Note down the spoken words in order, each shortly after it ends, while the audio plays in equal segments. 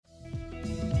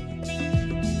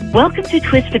Welcome to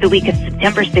Twist for the week of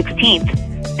September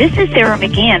 16th. This is Sarah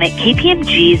McGann at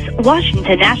KPMG's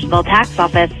Washington National Tax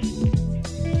Office.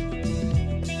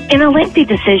 In a lengthy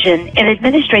decision, an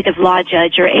administrative law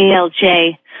judge, or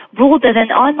ALJ, ruled that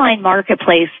an online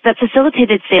marketplace that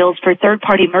facilitated sales for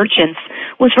third-party merchants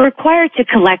was required to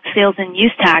collect sales and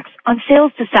use tax on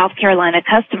sales to South Carolina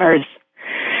customers.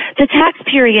 The tax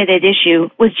period at issue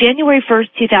was January 1st,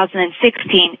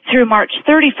 2016 through March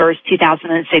 31st,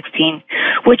 2016,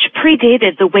 which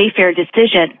predated the Wayfair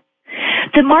decision.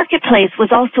 The marketplace was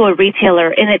also a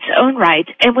retailer in its own right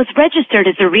and was registered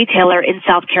as a retailer in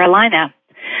South Carolina.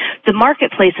 The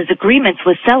marketplace's agreements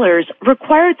with sellers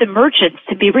required the merchants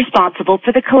to be responsible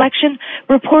for the collection,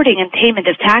 reporting, and payment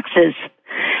of taxes.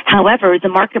 However, the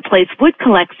marketplace would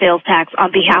collect sales tax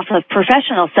on behalf of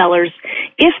professional sellers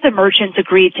if the merchants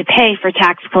agreed to pay for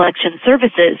tax collection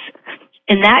services.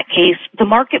 In that case, the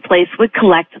marketplace would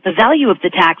collect the value of the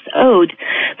tax owed,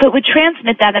 but would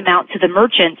transmit that amount to the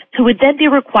merchant, who would then be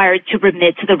required to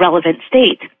remit to the relevant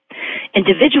state.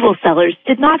 Individual sellers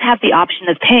did not have the option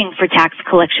of paying for tax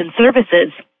collection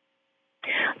services.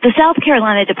 The South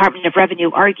Carolina Department of Revenue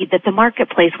argued that the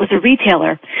marketplace was a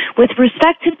retailer with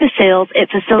respect to the sales it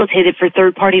facilitated for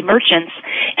third-party merchants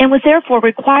and was therefore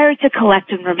required to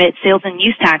collect and remit sales and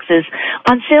use taxes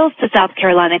on sales to South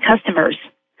Carolina customers.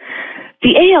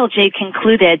 The ALJ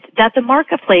concluded that the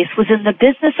marketplace was in the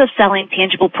business of selling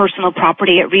tangible personal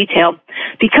property at retail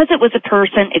because it was a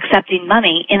person accepting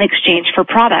money in exchange for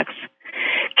products.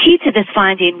 Key to this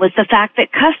finding was the fact that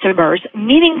customers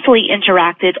meaningfully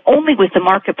interacted only with the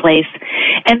marketplace,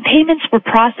 and payments were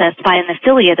processed by an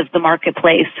affiliate of the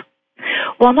marketplace.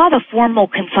 While not a formal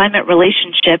consignment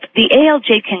relationship, the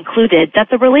ALJ concluded that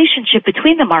the relationship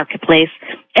between the marketplace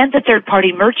and the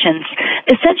third-party merchants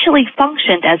essentially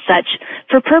functioned as such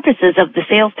for purposes of the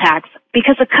sales tax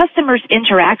because a customer's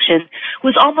interaction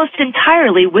was almost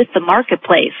entirely with the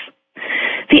marketplace.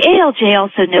 The ALJ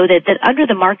also noted that under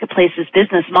the marketplace's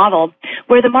business model,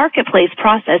 where the marketplace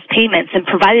processed payments and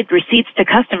provided receipts to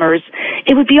customers,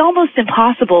 it would be almost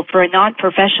impossible for a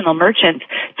non-professional merchant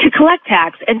to collect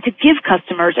tax and to give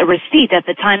customers a receipt at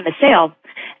the time of sale,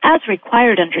 as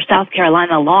required under South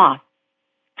Carolina law.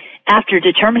 After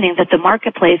determining that the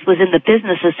marketplace was in the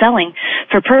business of selling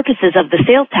for purposes of the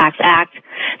Sales Tax Act,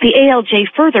 the ALJ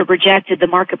further rejected the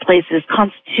marketplace's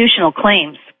constitutional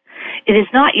claims. It is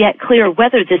not yet clear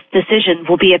whether this decision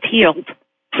will be appealed.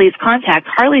 Please contact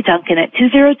Harley Duncan at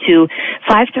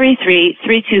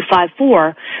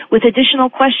 202-533-3254 with additional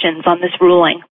questions on this ruling.